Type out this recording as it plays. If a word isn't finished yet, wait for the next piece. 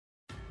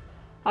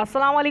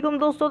अस्सलाम वालेकुम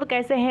दोस्तों। तो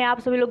कैसे हैं आप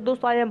सभी लोग।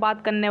 दोस्तों आज हम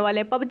बात करने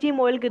वाले हैं पबजी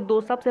मोबाइल के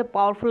दो सबसे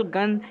पावरफुल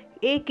गन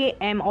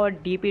AKM और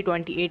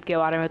DP-28 के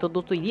बारे में। तो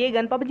दोस्तों ये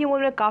गन पबजी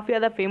मोबाइल में काफ़ी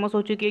ज़्यादा फेमस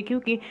हो चुकी है,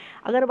 क्योंकि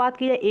अगर बात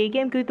की जाए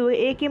AKM की तो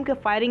AKM के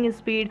फायरिंग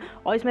स्पीड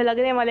और इसमें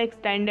लगने वाले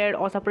एक्सटेंडेड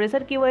और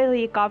सप्रेसर की वजह से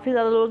ये काफ़ी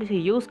ज़्यादा लोग इसे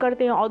यूज़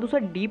करते हैं। और दूसरा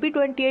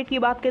DP-28 की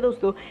बात करें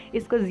दोस्तों,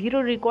 इसका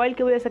ज़ीरो रिकॉइल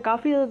की वजह से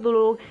काफ़ी ज़्यादा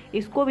लोग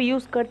इसको भी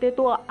यूज़ करते हैं।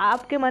 तो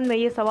आपके मन में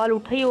ये सवाल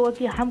उठा ही होगा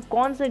कि हम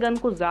कौन से गन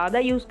को ज़्यादा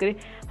यूज़ करें।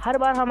 हर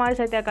बार हमारे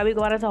साथ या कभी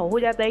कभार ऐसा हो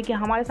जाता है कि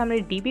हमारे सामने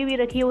DP भी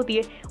रखी होती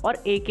है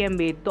और AKM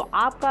भी। तो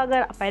आपका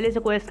अगर पहले से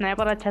कोई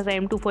स्नाइपर अच्छा सा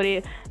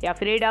M24 या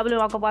फिर AW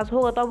आपके पास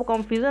होगा तो आपको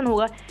कंफ्यूजन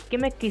होगा कि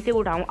मैं किसे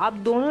उठाऊं। आप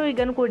दोनों ही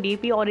गन को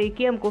DP और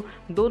AKM को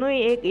दोनों ही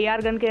एक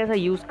AR गन के जैसा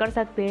यूज़ कर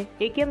सकते हैं।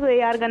 AKM तो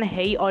AR गन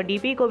है ही और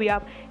DP को भी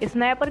आप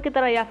स्नाइपर की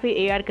तरह या फिर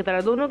AR की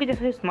तरह दोनों के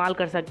जैसे इस्तेमाल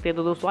कर सकते हैं।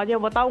 तो दोस्तों आज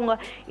मैं बताऊँगा,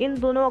 इन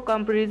दोनों का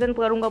कंपेरिजन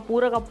करूँगा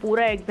पूरा का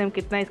पूरा एकदम,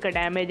 कितना इसका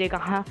डैमेज है,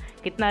 कहाँ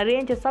कितना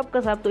रेंज है, सब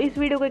का सब। तो इस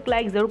वीडियो को एक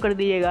लाइक ज़रूर कर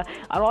दीजिएगा।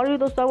 और भी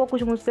दोस्तों आपको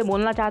कुछ मुझसे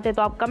बोलना चाहते हैं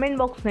तो आप कमेंट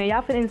बॉक्स में या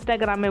फिर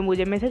इंस्टाग्राम में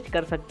मुझे मैसेज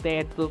कर सकते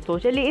हैं। तो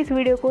चलिए इस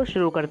वीडियो को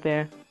शुरू करते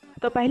हैं।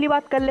 तो पहली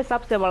बात कर ले,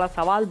 सबसे बड़ा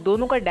सवाल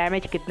दोनों का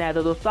डैमेज कितना है।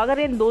 तो दोस्तों अगर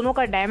इन दोनों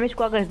का डैमेज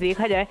को अगर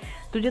देखा जाए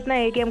तो जितना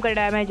AKM का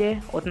डैमेज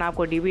है उतना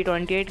आपको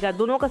DP-28 का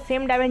दोनों का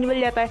सेम डैमेज मिल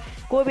जाता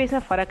है। कोई भी इसमें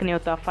फ़र्क नहीं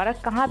होता।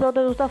 फ़र्क कहाँ पे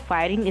होता है दोस्तों?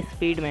 फायरिंग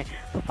स्पीड में।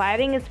 तो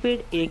फायरिंग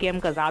स्पीड AKM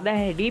का ज़्यादा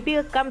है, DP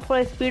का कम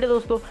थोड़ा स्पीड है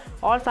दोस्तों।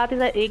 और साथ ही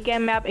साथ AKM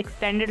में आप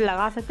एक्सटेंडेड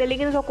लगा सकते हैं,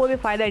 लेकिन इसका कोई भी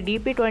फ़ायदा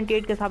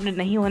DP-28 के सामने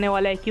नहीं होने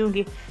वाला है,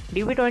 क्योंकि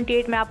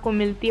DP-28 में आपको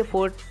मिलती है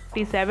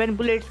 47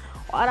 बुलेट्स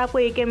और आपको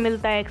AKM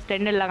मिलता है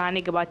एक्सटेंडेड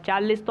लगाने के बाद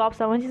 40। तो आप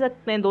समझ ही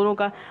सकते हैं दोनों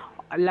का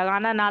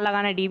लगाना ना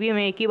लगाना DP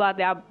में एक ही बात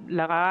है। आप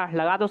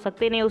लगा तो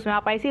सकते नहीं, उसमें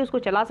आप ऐसे ही उसको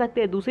चला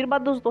सकते हैं। दूसरी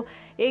बात दोस्तों,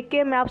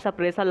 AKM में आप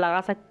सप्रेसर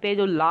लगा सकते हैं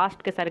जो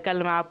लास्ट के सर्कल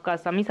में आपका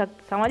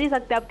समझ ही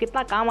सकते हैं आप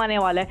कितना काम आने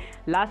वाला है।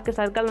 लास्ट के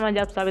सर्कल में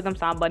जब सब एकदम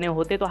सांप बने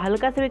होते तो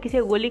हल्का से भी किसी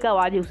गोली का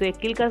आवाज़ उसे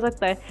किल कर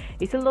सकता है।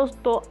 इसलिए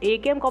दोस्तों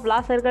AKM को आप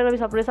लास्ट सर्कल में भी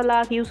सप्रेसर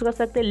लगा के यूज़ कर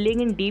सकते हैं,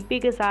 लेकिन DP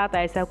के साथ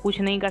ऐसा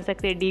कुछ नहीं कर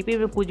सकते। DP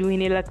में कुछ भी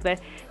नहीं लगता है,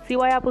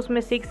 सिवाय आप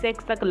उसमें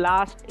 6x तक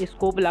लास्ट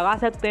स्कोप लगा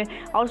सकते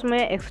हैं और उसमें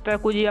एक्स्ट्रा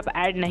कुछ आप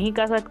ऐड नहीं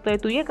कर सकते।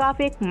 तो ये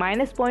काफ़ी एक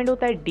माइनस पॉइंट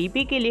होता है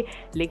DP के लिए,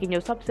 लेकिन जो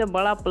सबसे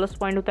बड़ा प्लस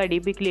पॉइंट होता है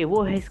DP के लिए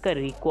वो है इसका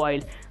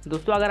रिकॉइल।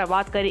 दोस्तों अगर आप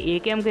बात करें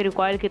AKM के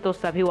रिकॉइल की तो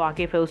सभी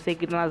वाकिफ़ है उससे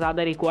कितना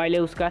ज़्यादा रिकॉइल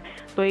है उसका।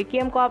 तो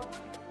AKM को आप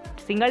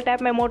सिंगल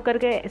टैप में मोड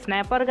करके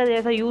स्नाइपर का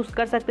जैसा यूज़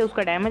कर सकते हैं,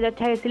 उसका डैमेज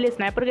अच्छा है इसीलिए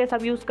स्नाइपर के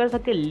साथ यूज़ कर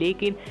सकते हैं।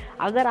 लेकिन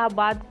अगर आप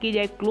बात की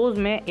जाए क्लोज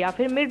में या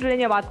फिर मिड रेंज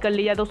में बात कर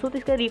ली जाए दोस्तों, तो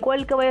इसके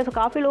रिकॉइल की वजह से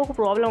काफ़ी लोगों को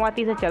प्रॉब्लम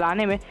आती है इसे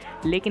चलाने में।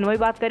 लेकिन वही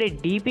बात करें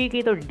DP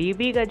की, तो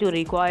DP का जो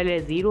रिकॉइल है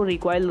ज़ीरो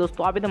रिकॉइल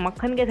दोस्तों। आप एकदम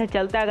मक्खन के साथ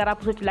चलता है। अगर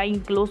आप उसे चलाएंगे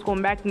क्लोज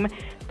कॉम्बैट में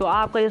तो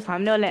आपका जो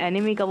सामने वाले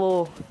एनिमी का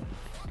वो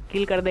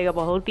किल कर देगा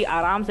बहुत ही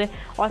आराम से।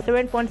 और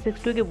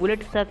 7.62 की बुलेट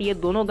के साथ ये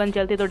दोनों गन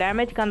चलती है। तो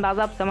डैमेज का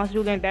अंदाज़ा आप समझ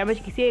चुके हैं, डैमेज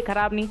किसी के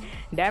ख़राब नहीं,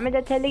 डैमेज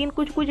अच्छा है। लेकिन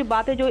कुछ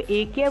बातें जो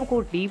AKM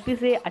को DP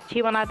से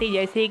अच्छी बनाती है,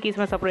 जैसे कि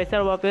इसमें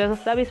सप्रेसर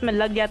वापस सब इसमें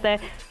लग जाता है,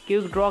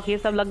 क्विक ड्रॉक ये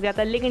सब लग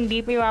जाता है, लेकिन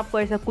DP में आपको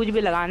ऐसा कुछ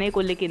भी लगाने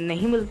को लेकिन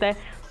नहीं मिलता है।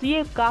 तो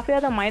ये काफ़ी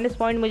ज़्यादा माइनस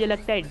पॉइंट मुझे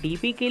लगता है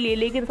DP के लिए।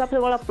 लेकिन सबसे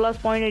बड़ा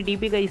प्लस पॉइंट है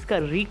DP का इसका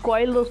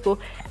रिकॉइल दोस्तों।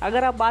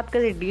 अगर आप बात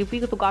करें DP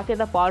की तो काफ़ी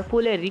ज़्यादा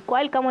पावरफुल है।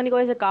 रिकॉइल कम होने की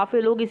वजह से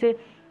काफ़ी लोग इसे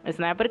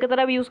स्नाइपर की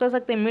तरह भी यूज़ कर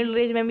सकते हैं, मिड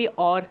रेंज में भी।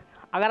 और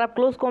अगर आप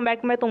क्लोज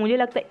कॉम्बैट में तो मुझे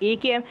लगता है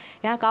AKM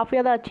यहाँ काफ़ी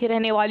ज़्यादा अच्छी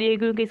रहने वाली है,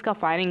 क्योंकि इसका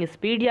फायरिंग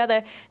स्पीड ज़्यादा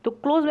है। तो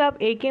क्लोज में आप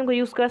AKM को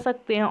यूज़ कर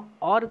सकते हैं,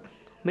 और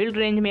मिड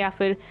रेंज में या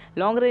फिर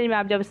लॉन्ग रेंज में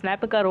आप जब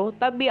स्नैप करो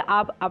तब भी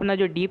आप अपना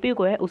जो DP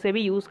को है उसे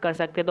भी यूज़ कर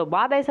सकते हैं। तो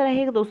बात ऐसा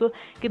रहेगी दोस्तों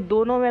कि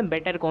दोनों में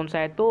बेटर कौन सा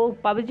है। तो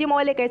PUBG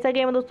मोबाइल एक ऐसा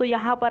गेम है दोस्तों,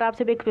 यहाँ पर आप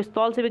सिर्फ एक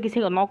पिस्तौल से भी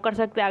किसी को नॉक कर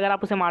सकते हैं अगर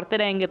आप उसे मारते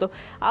रहेंगे। तो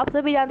आप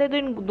सभी जानते हैं तो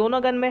इन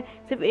दोनों गन में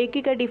सिर्फ एक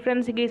ही का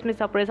डिफरेंस है कि इसमें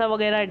सप्रेसर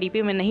वगैरह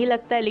DP में नहीं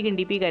लगता है, लेकिन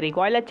DP का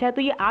रिकॉइल अच्छा है।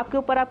 तो ये आपके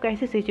ऊपर आप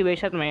कैसी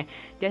सिचुएशन में,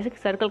 जैसे कि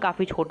सर्कल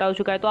काफ़ी छोटा हो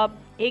चुका है तो आप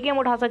AKM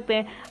उठा सकते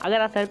हैं,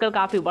 अगर आप सर्कल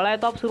काफ़ी बड़ा है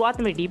तो आप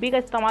शुरुआत में DP का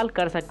इस्तेमाल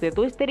कर सकते हैं।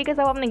 तो इस तरीके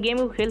से आप अपने गेम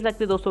को खेल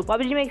सकते हैं दोस्तों।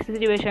 PUBG में एक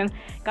सिचुएशन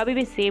कभी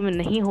भी सेम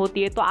नहीं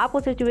होती है, तो आपको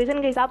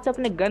सिचुएशन के हिसाब से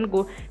अपने गन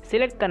को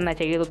सिलेक्ट करना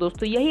चाहिए। तो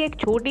दोस्तों यही एक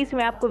छोटी सी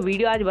मैं आपको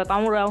वीडियो आज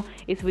बताऊँ रहा हूँ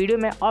इस वीडियो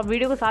में। और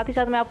वीडियो के साथ ही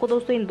साथ मैं आपको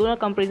दोस्तों इन दोनों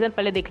कंपेरिजन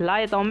पहले दिखला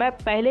देता हूँ। मैं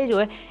पहले जो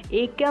है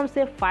AKM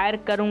से फायर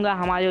करूँगा।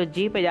 हमारे जो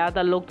जीप पे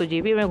ज़्यादातर लोग तो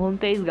जीप में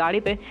घूमते हैं इस गाड़ी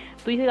पे,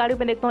 तो इस गाड़ी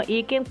पे देखता हूँ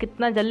AKM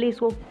कितना जल्दी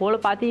इसको फोड़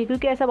पाती है,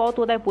 क्योंकि ऐसा बहुत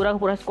होता है पूरा का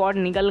पूरा स्क्वाड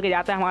निकल के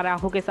जाता है हमारे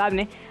आंखों के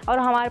सामने और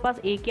हमारे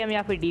पास AKM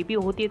या फिर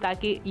DP होती है,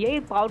 ताकि यही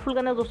पावरफुल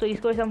गन है दोस्तों,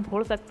 इसको वैसे हम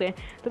फोड़ सकते हैं।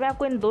 तो मैं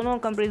आपको इन दोनों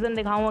कंपेरिजन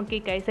दिखाऊंगा कि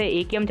कैसे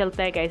AKM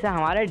चलता है, कैसे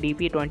हमारा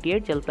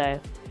DP-28 चलता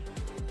है।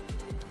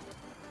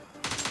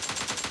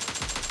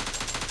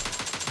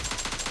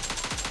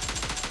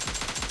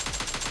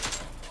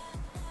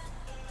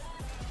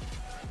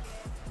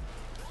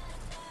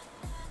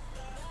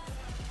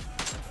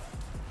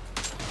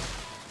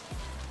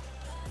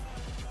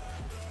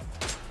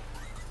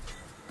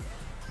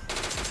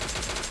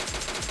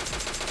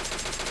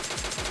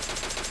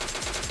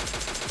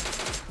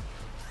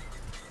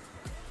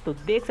 तो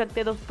देख सकते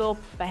हैं दोस्तों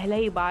पहले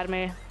ही बार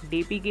में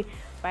DP की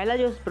पहला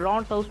जो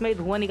राउंड था उसमें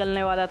धुआं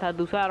निकलने वाला था,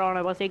 दूसरा राउंड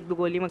में बस एक दो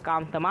गोली में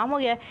काम तमाम हो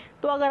गया है।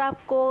 तो अगर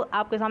आपको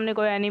आपके सामने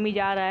कोई एनिमी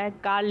जा रहा है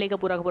कार लेकर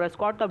पूरा का पूरा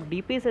स्क्वाड, तो आप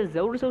डीपी से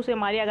ज़रूर से उसे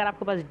मारिए। अगर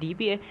आपके पास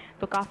डीपी है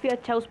तो काफ़ी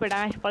अच्छा उस पर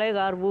डैमेज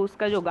पड़ेगा और वो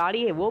उसका जो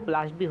गाड़ी है वो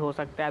ब्लास्ट भी हो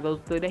सकता है। तो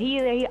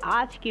रही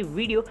आज की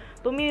वीडियो।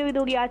 तो मेरी उम्मीद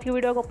होगी आज की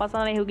वीडियो को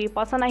पसंद नहीं होगी,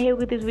 पसंद आई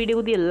होगी तो इस वीडियो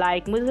को दिए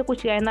लाइक। मुझे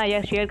कुछ कहना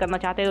या शेयर करना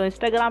चाहते हैं तो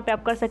इंस्टाग्राम पे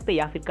आप कर सकते हैं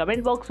या फिर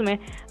कमेंट बॉक्स में।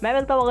 मैं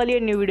मिलता हूँ अगली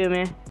न्यू वीडियो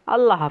में।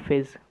 अल्लाह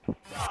हाफिज़।